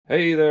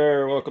Hey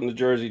there, welcome to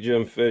Jersey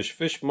Jim Fish.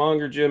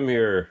 Fishmonger Jim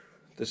here.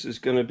 This is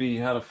going to be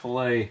how to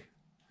fillet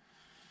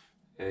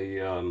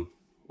a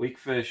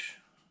weakfish,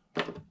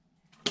 right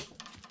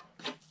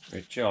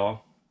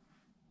y'all,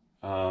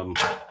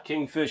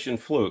 Kingfish and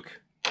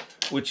Fluke,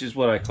 which is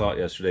what I caught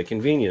yesterday.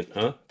 Convenient,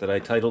 huh? That I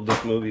titled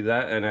this movie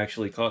that and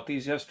actually caught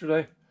these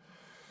yesterday.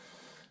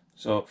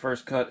 So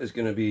first cut is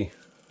going to be,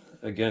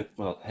 again,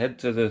 well, head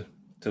to the,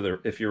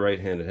 if you're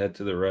right-handed, head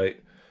to the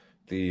right.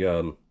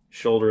 The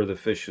shoulder of the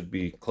fish should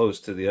be close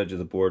to the edge of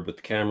the board, but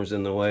the camera's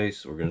in the way,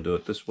 so we're going to do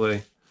it this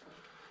way.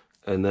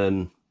 And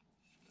then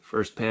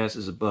first pass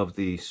is above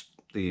the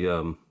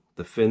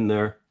fin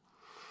there,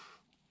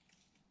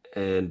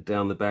 and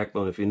down the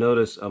backbone. If you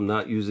notice, I'm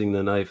not using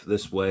the knife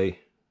this way.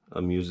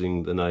 I'm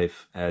using the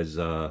knife as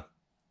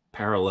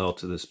parallel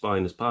to the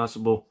spine as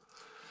possible.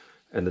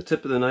 And the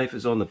tip of the knife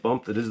is on the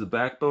bump that is the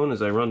backbone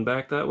as I run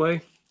back that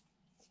way.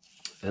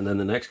 And then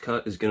the next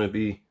cut is going to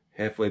be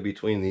halfway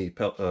between the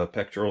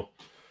pectoral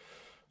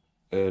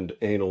and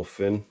anal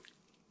fin,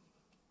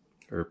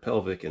 or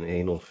pelvic and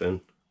anal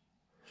fin,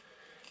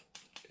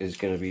 is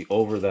going to be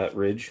over that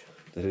ridge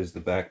that is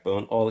the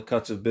backbone. All the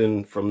cuts have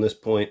been from this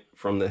point,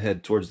 from the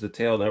head towards the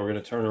tail. Now we're going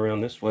to turn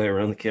around this way,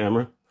 around the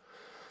camera,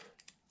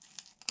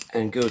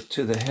 and go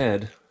to the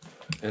head,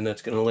 and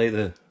that's going to lay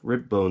the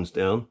rib bones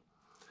down.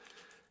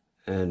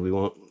 And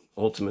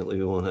ultimately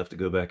we won't have to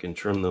go back and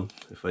trim them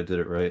if I did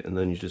it right. And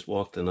then you just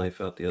walk the knife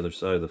out the other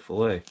side of the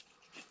fillet.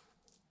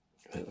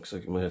 It looks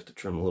like you might have to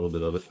trim a little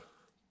bit of it.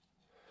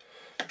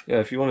 Yeah,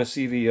 if you want to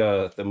see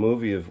the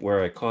movie of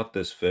where I caught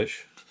this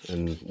fish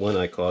and when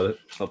I caught it,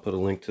 I'll put a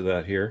link to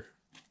that here.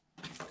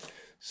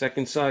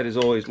 Second side is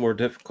always more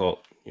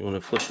difficult. You want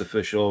to flip the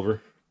fish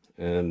over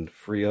and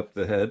free up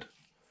the head,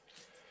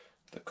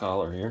 the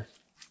collar here.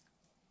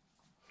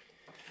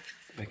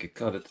 Make a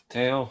cut at the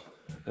tail,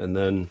 and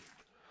then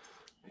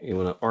you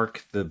want to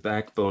arc the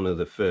backbone of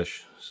the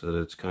fish so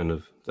that it's kind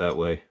of that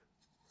way.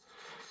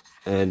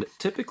 And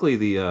typically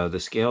the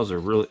scales are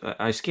really,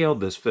 I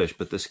scaled this fish,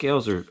 but the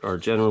scales are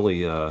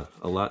generally a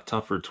lot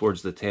tougher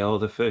towards the tail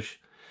of the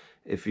fish.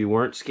 If you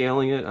weren't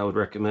scaling it, I would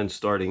recommend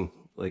starting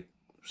like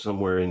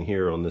somewhere in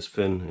here on this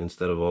fin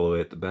instead of all the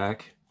way at the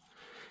back.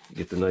 You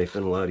get the knife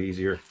in a lot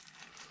easier.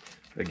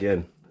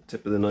 Again,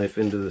 tip of the knife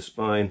into the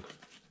spine,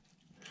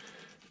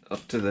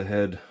 up to the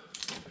head,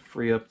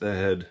 free up the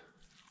head,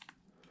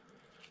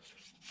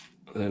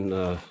 then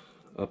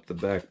up the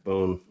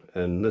backbone.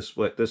 And this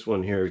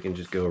one here, we can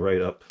just go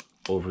right up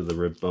over the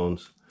rib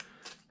bones,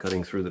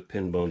 cutting through the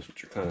pin bones,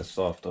 which are kind of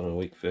soft on a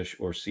weak fish,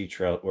 or sea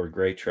trout, or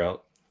gray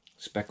trout.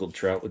 Speckled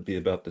trout would be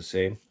about the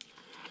same.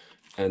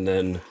 And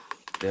then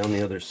down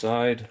the other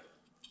side.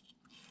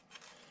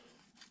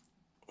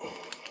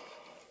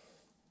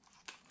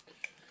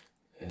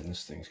 And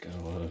this thing's got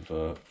a lot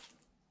of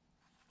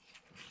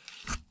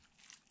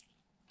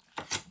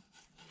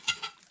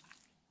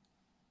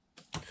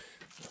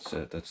that's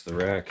it, that's the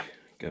rack.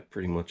 Got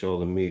pretty much all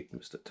the meat,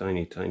 just a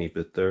tiny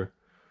bit there,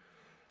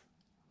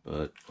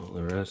 but all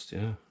the rest,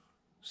 yeah.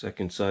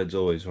 Second side's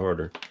always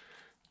harder.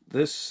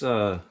 This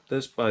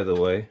by the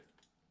way,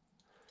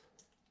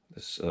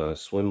 this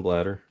swim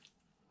bladder,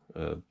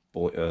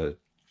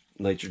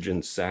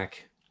 nitrogen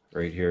sac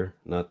right here,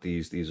 not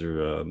these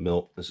are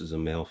milk. This is a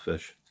male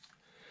fish.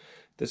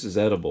 This is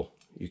edible.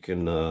 You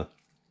can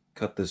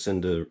cut this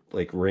into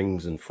like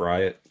rings and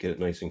fry it, get it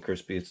nice and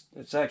crispy.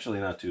 It's actually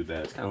not too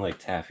bad. It's kind of like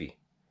taffy.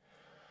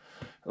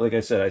 Like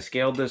I said, I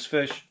scaled this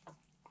fish.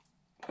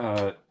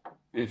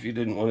 If you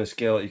didn't want to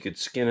scale it, you could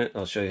skin it.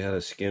 I'll show you how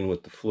to skin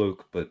with the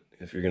Fluke, but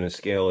if you're going to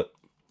scale it,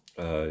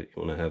 you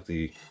want to have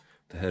the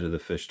head of the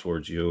fish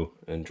towards you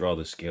and draw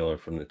the scaler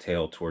from the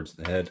tail towards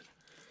the head.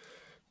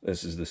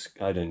 This is this.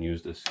 I didn't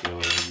use this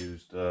scaler. I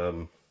used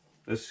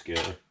this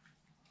scaler.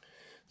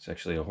 It's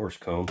actually a horse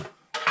comb.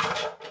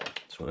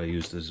 That's what I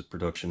used as a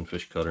production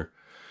fish cutter.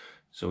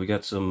 So we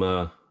got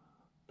some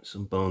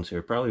bones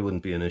here. Probably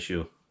wouldn't be an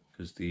issue,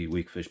 because the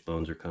weak fish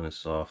bones are kind of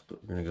soft,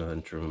 but we're going to go ahead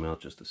and trim them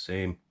out just the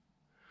same.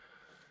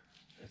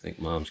 I think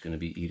Mom's going to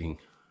be eating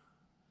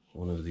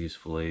one of these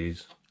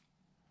fillets.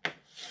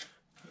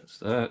 That's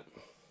that.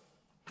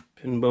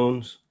 Pin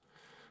bones.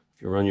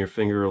 If you run your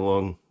finger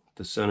along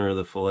the center of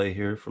the fillet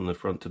here from the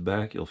front to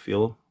back, you'll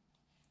feel them.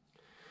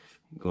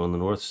 Go on the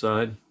north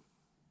side,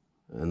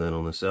 and then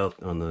on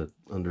the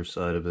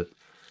underside of it,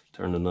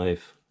 turn the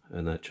knife,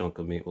 and that chunk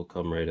of meat will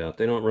come right out.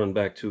 They don't run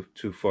back too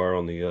far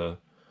on the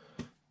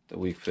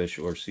weak fish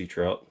or sea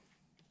trout.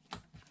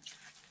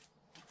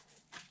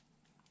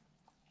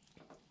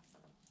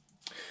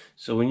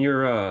 So when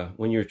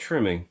you're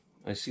trimming,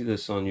 I see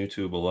this on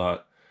YouTube a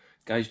lot.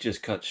 Guys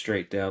just cut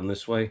straight down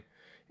this way.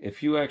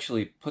 If you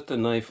actually put the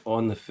knife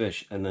on the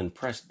fish and then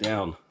press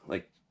down,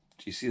 like,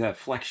 do you see that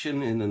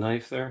flexion in the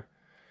knife there?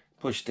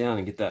 Push down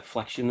and get that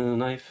flexion in the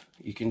knife.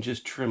 You can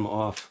just trim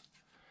off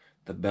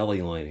the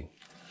belly lining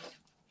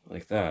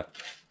like that.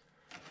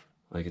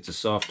 Like, it's a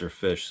softer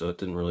fish, so it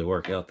didn't really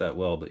work out that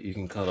well, but you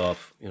can cut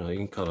off, you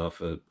can cut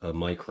off a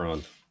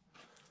micron.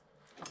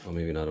 Well,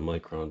 maybe not a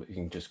micron, but you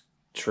can just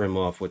trim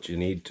off what you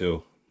need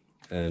to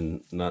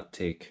and not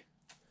take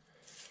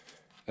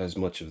as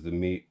much of the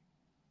meat.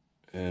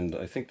 And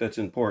I think that's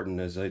important.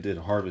 As I did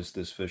harvest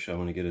this fish, I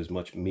want to get as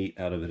much meat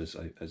out of it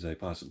as I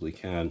possibly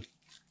can.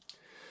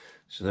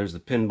 So there's the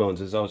pin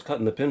bones. As I was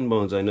cutting the pin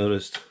bones, I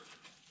noticed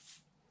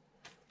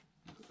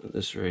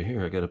this right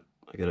here. I got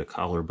a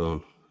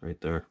collarbone right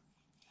there,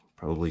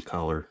 probably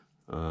collar,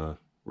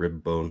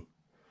 rib bone.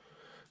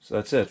 So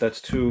that's it.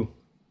 That's 2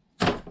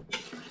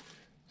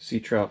 sea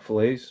trout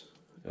fillets.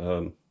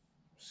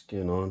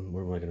 Skin on.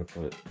 Where am I going to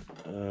put it?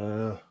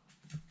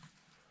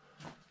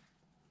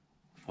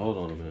 Hold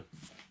on a minute.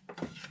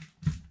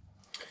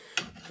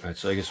 All right,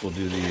 so I guess we'll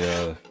do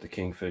the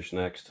kingfish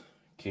next.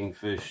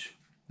 Kingfish.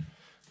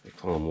 They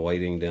call them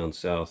whiting down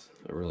south.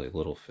 They're really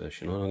little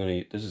fish. You know what I'm going to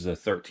use? This is a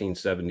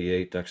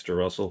 1378 Dexter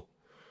Russell.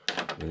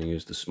 I'm going to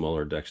use the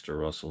smaller Dexter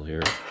Russell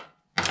here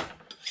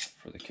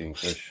for the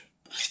kingfish.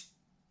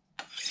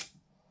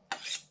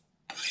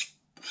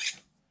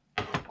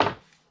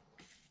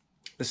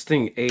 This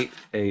thing ate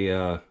a,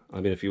 I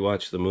mean, if you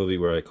watch the movie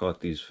where I caught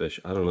these fish,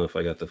 I don't know if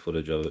I got the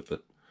footage of it,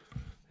 but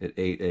it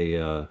ate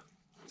a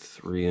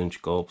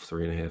 3-inch gulp,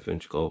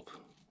 3.5-inch gulp.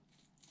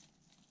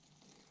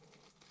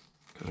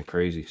 Kind of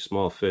crazy.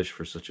 Small fish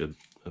for such a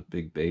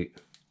big bait.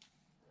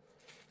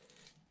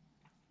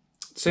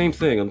 Same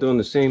thing. I'm doing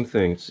the same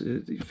thing.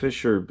 The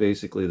fish are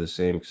basically the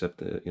same, except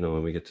that, you know,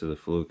 when we get to the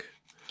fluke,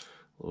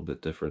 a little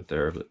bit different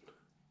there. But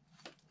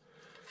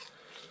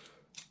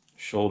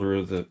shoulder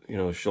of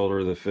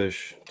the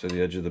fish to the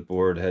edge of the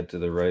board, head to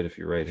the right if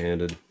you're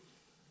right-handed.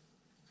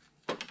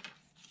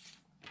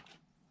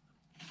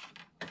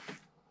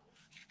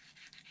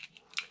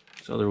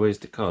 There's other ways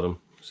to cut them.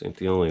 This ain't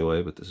the only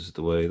way, but this is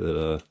the way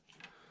that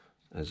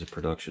as a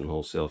production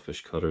wholesale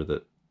fish cutter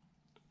that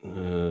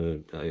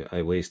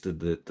I wasted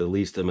the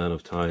least amount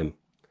of time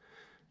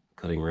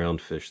cutting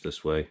round fish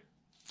this way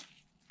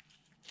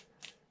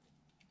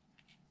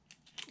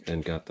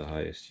and got the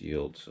highest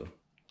yield. So,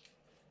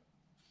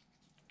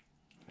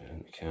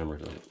 and the camera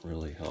doesn't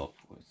really help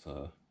with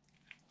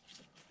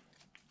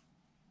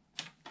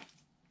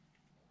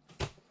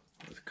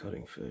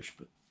cutting fish,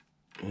 but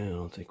yeah, I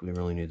don't think we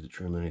really need to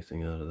trim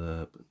anything out of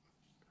that, but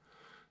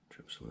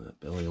trim some of that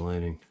belly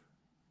lining.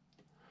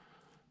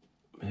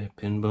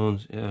 Pin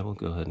bones, yeah, we'll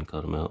go ahead and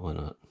cut them out, why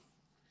not?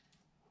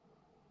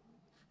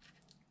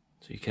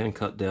 So you can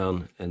cut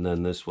down and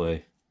then this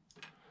way,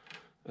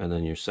 and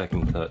then your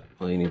second cut,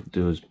 all you need to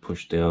do is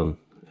push down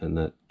and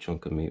that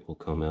chunk of meat will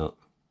come out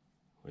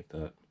like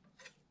that.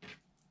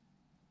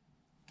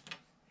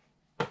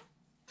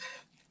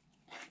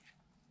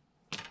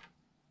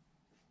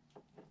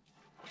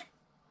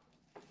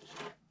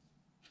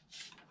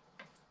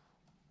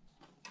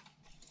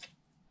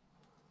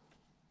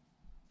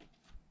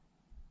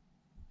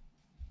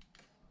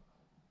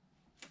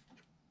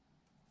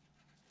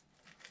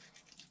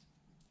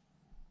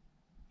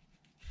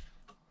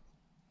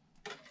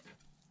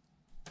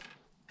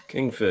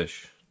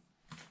 Kingfish.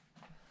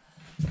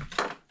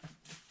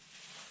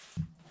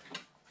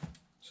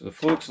 So the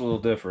fluke's a little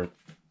different.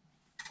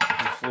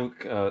 The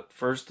fluke,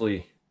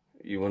 firstly,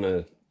 you want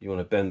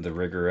to bend the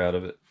rigor out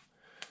of it.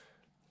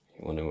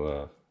 You want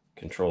to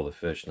control the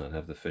fish, not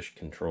have the fish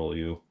control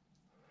you.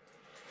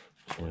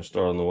 So we're going to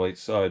start on the white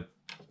side.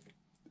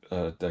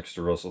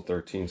 Dexter Russell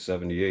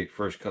 1378.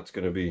 First cut's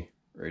going to be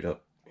right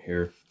up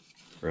here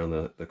around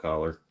the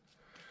collar.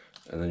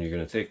 And then you're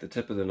going to take the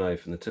tip of the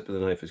knife, and the tip of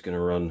the knife is going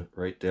to run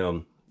right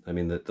down. I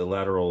mean, the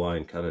lateral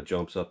line kind of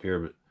jumps up here,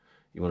 but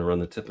you want to run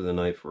the tip of the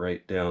knife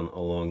right down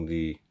along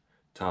the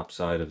top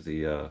side of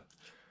the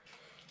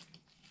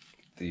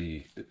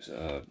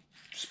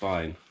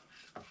spine,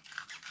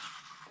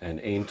 and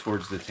aim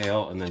towards the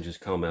tail, and then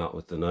just come out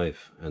with the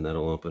knife, and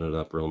that'll open it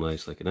up real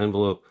nice like an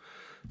envelope.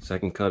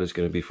 Second cut is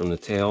going to be from the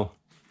tail.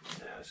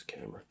 This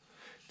camera.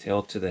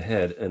 Tail to the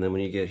head, and then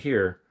when you get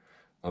here,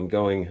 I'm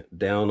going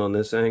down on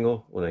this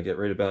angle. When I get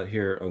right about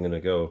here, I'm going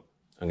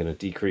to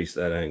decrease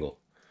that angle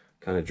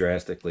kind of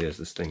drastically, as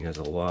this thing has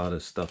a lot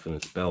of stuff in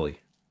its belly.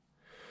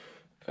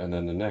 And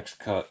then the next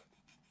cut,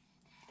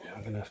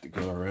 I'm going to have to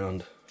go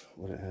around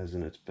what it has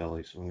in its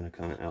belly, so I'm going to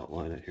kind of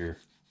outline it here.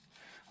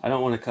 I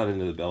don't want to cut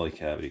into the belly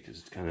cavity because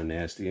it's kind of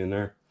nasty in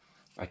there.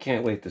 I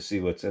can't wait to see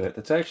what's in it.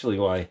 That's actually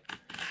why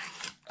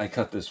I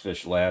cut this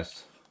fish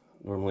last.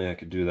 Normally I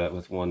could do that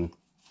with one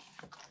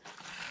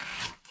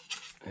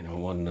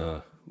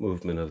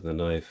movement of the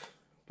knife,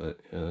 but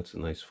yeah, that's a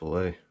nice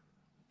fillet.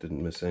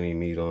 Didn't miss any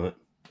meat on it.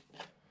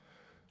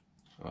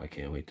 Oh, I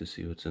can't wait to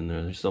see what's in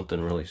there. There's something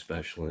really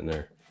special in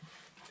there.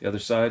 The other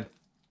side,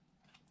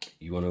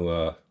 you want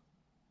to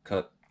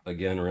cut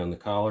again around the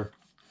collar.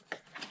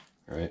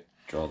 All right,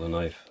 draw the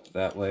knife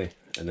that way,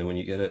 and then when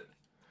you get it,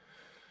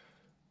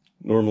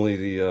 normally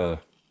the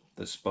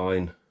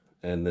spine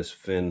and this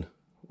fin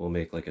will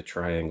make like a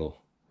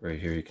triangle right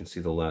here. You can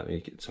see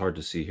it's hard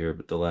to see here,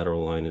 but the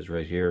lateral line is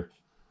right here,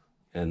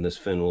 and this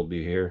fin will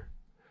be here.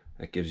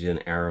 That gives you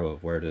an arrow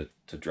of where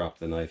to drop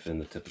the knife in,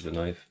 the tip of the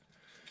knife.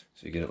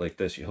 So you get it like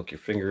this. You hook your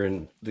finger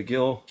in the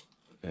gill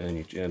and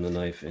you jam the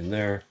knife in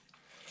there.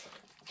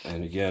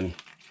 And again,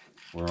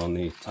 we're on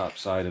the top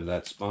side of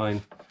that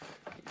spine.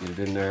 Get it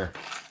in there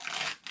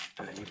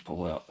and you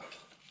pull out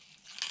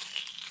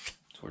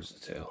towards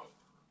the tail.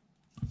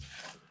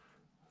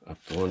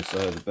 Up to one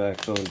side of the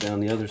backbone, down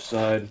the other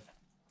side,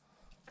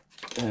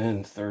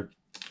 and third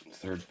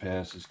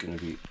pass is going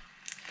to be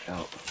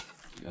out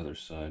the other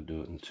side.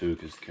 Do it in 2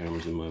 because the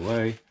camera's in my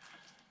way,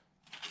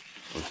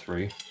 or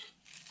 3.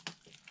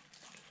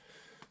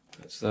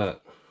 That's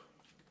that.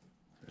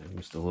 I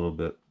missed a little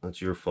bit.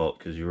 That's your fault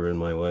because you were in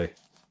my way.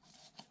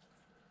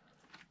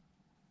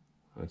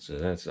 That's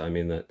it. I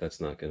mean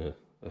that's not going to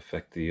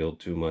affect the yield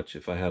too much.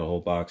 If I had a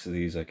whole box of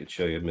these, I could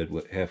show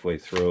you halfway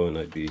through, and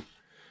I'd be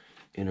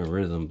in a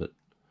rhythm. But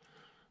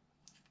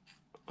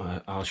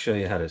I'll show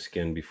you how to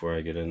skin before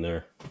I get in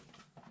there.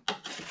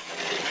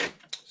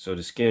 So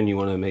to skin, you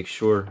want to make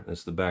sure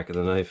that's the back of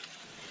the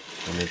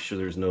knife, and make sure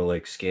there's no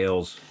like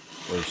scales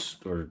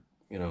or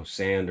you know,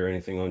 sand or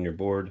anything on your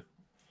board.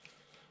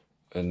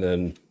 And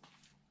then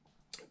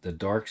the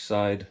dark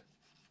side,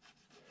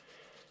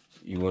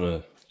 you want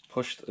to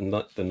push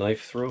the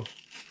knife through,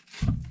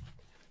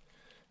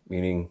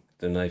 meaning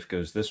the knife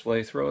goes this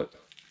way through it,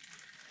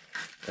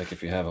 like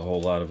if you have a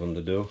whole lot of them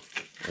to do.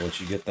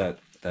 Once you get that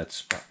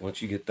spot,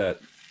 once you get the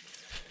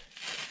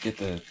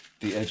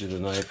edge of the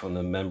knife on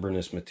the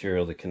membranous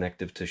material, the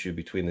connective tissue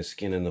between the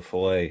skin and the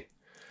fillet,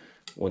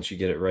 once you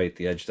get it right,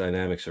 the edge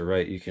dynamics are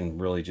right, you can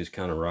really just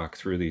kind of rock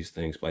through these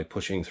things by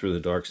pushing through the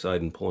dark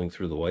side and pulling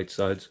through the white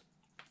sides.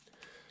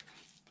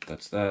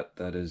 That's that.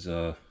 That is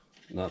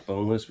not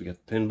boneless. We got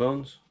the pin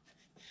bones.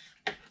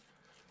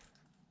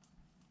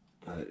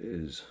 That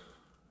is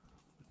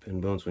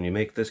pin bones. When you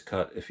make this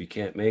cut, if you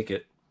can't make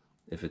it,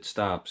 if it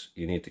stops,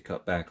 you need to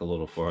cut back a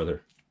little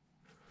farther.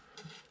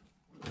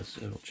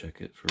 I'll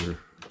check it for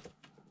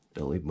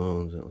belly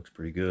bones. That looks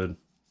pretty good.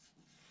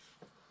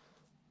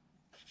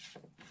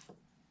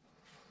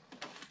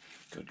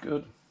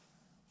 Good.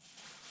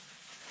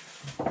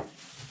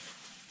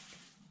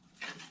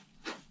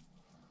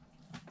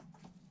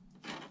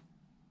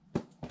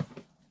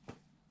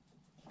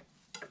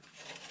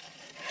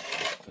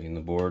 Clean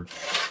the board.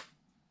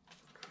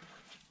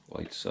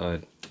 White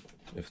side.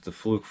 If the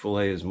Fluke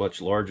fillet is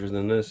much larger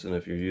than this, and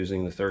if you're using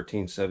the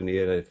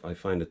 1378, I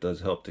find it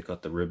does help to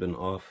cut the ribbon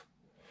off.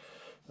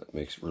 That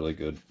makes really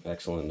good,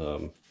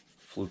 excellent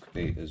Fluke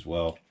bait as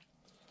well.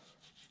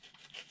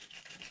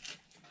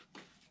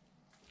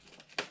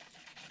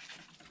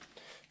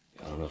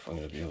 I don't know if I'm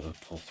going to be able to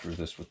pull through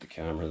this with the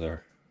camera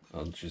there.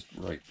 I'll just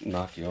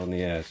knock you on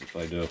the ass if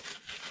I do.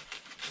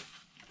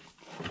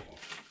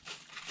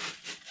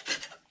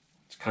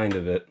 It's kind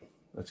of it.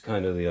 That's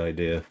kind of the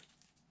idea.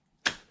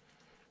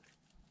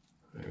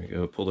 There we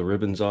go. Pull the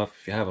ribbons off.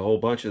 If you have a whole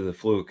bunch of the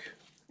Fluke,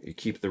 you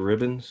keep the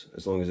ribbons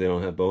as long as they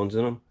don't have bones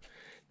in them.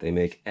 They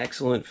make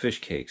excellent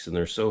fish cakes, and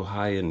they're so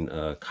high in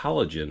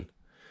collagen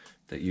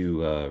that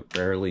you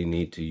rarely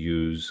need to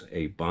use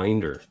a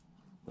binder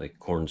like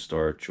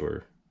cornstarch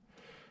or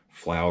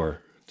flour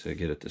to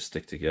get it to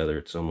stick together.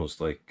 It's almost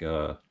like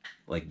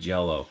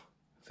Jello.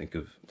 Think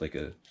of like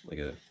a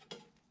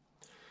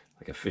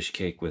fish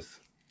cake with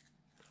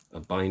a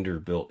binder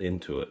built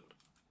into it.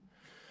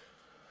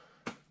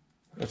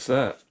 That's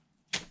that.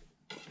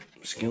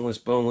 Skinless,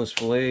 boneless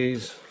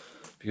fillets.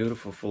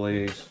 Beautiful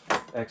fillets.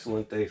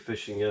 Excellent day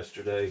fishing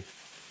yesterday.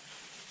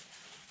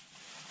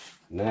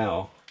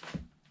 Now,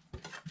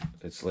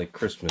 it's like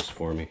Christmas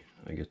for me.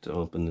 I get to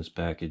open this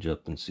package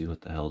up and see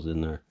what the hell's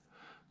in there.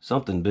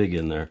 Something big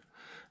in there.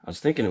 I was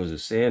thinking it was a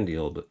sand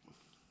eel, but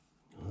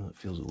it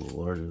feels a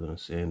little larger than a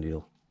sand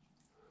eel.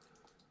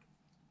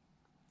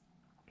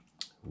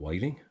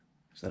 Whiting?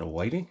 Is that a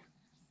whiting?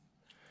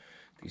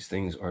 These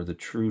things are the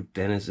true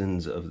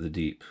denizens of the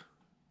deep.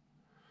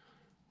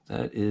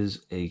 That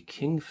is a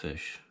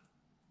kingfish.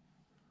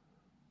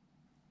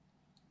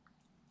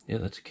 Yeah,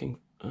 that's a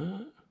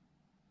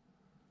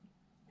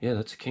yeah,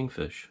 that's a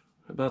kingfish.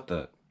 How about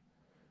that?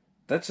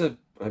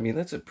 I mean,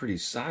 that's a pretty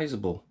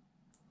sizable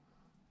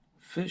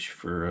fish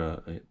for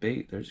a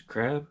bait. There's a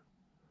crab.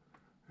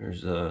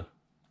 There's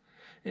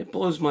it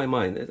blows my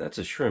mind. That's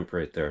a shrimp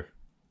right there.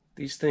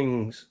 These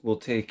things will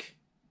take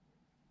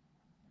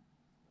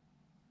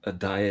a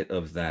diet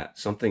of that,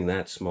 something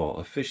that small.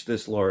 A fish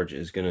this large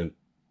is going to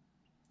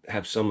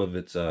have some of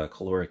its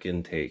caloric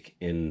intake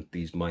in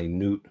these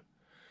minute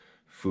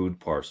food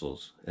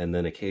parcels, and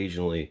then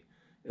occasionally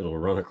it'll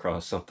run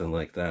across something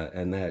like that,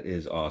 and that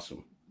is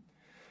awesome.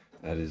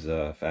 That is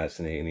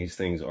fascinating. These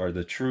things are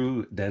the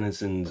true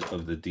denizens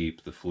of the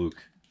deep, the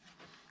Fluke.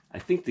 I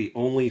think the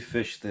only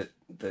fish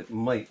that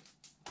might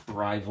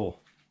rival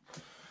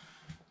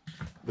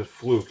the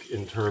Fluke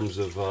in terms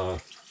of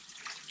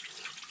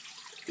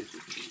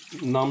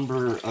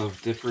number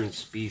of different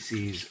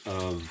species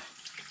of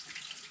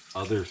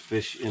other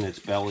fish in its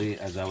belly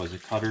as I was a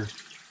cutter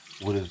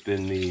would have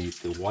been the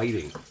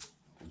whiting.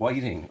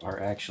 Whiting are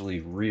actually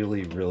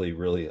really, really,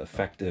 really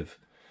effective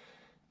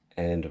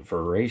and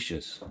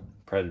voracious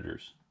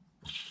predators.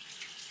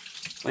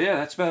 But yeah,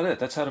 that's about it.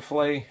 That's how to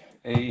fillet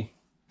a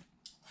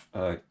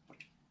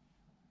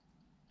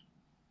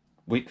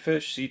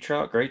weakfish, sea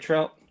trout, gray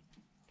trout,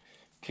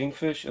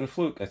 kingfish, and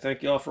Fluke. I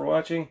thank you all for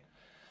watching.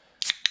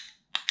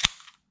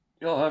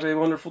 Y'all have a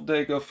wonderful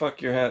day. Go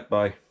fuck your hat.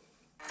 Bye.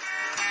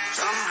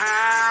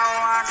 Somehow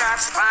I got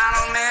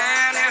spinal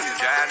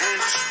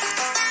meningitis,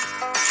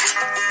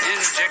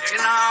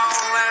 injecting all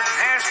that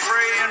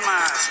hairspray in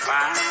my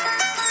spine.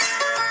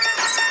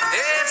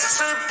 It's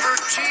a super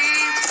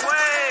cheap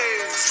way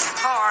to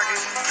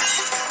party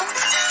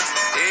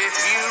if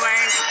you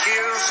ain't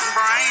killed some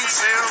brain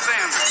cells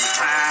in some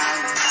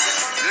time.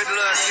 Good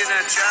luck getting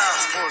that child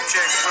support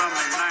check from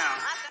me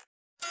now.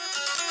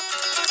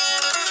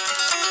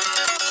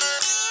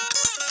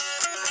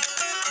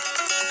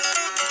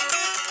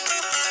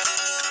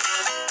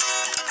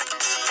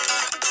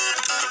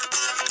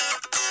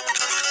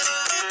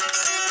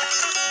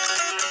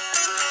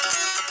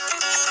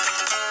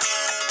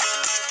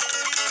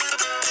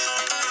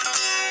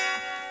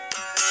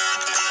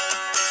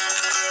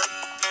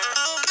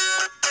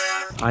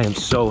 I am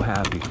so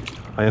happy.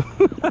 I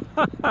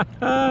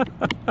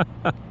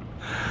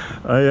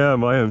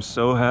am I am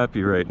so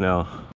happy right now.